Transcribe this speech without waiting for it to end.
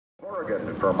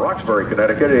Oregon from Roxbury,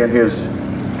 Connecticut in his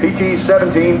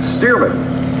PT-17 Stearman.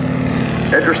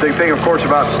 Interesting thing, of course,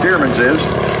 about Stearman's is,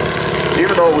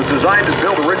 even though it was designed and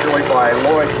built originally by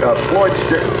Lloyd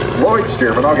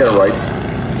Stearman, I'll get it right,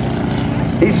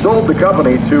 he sold the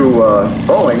company to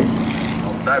Boeing.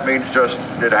 That means just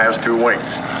it has two wings.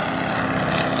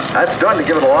 That's done to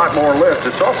give it a lot more lift.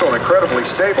 It's also an incredibly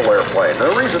stable airplane.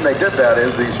 The reason they did that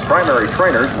is these primary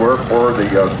trainers were for the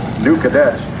new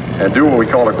cadets and do what we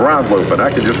call a ground loop, and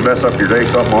that can just mess up your day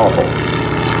something awful.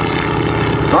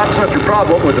 Not such a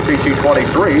problem with the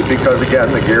PT-23 because,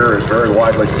 again, the gear is very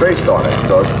widely spaced on it.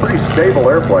 So it's a pretty stable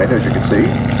airplane, as you can see.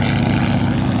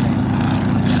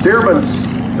 Stearman's,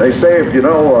 they say if you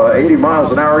know 80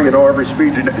 miles an hour, you know every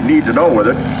speed you need to know with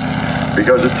it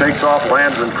because it takes off,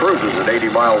 lands, and cruises at 80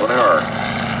 miles an hour.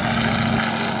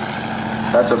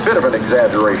 That's a bit of an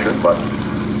exaggeration, but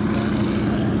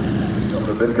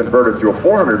have been converted to a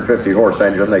 450 horse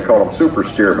engine. They call them super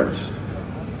Stearmans.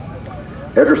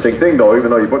 Interesting thing though, even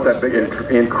though you put that big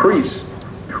increase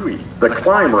the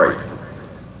climb rate.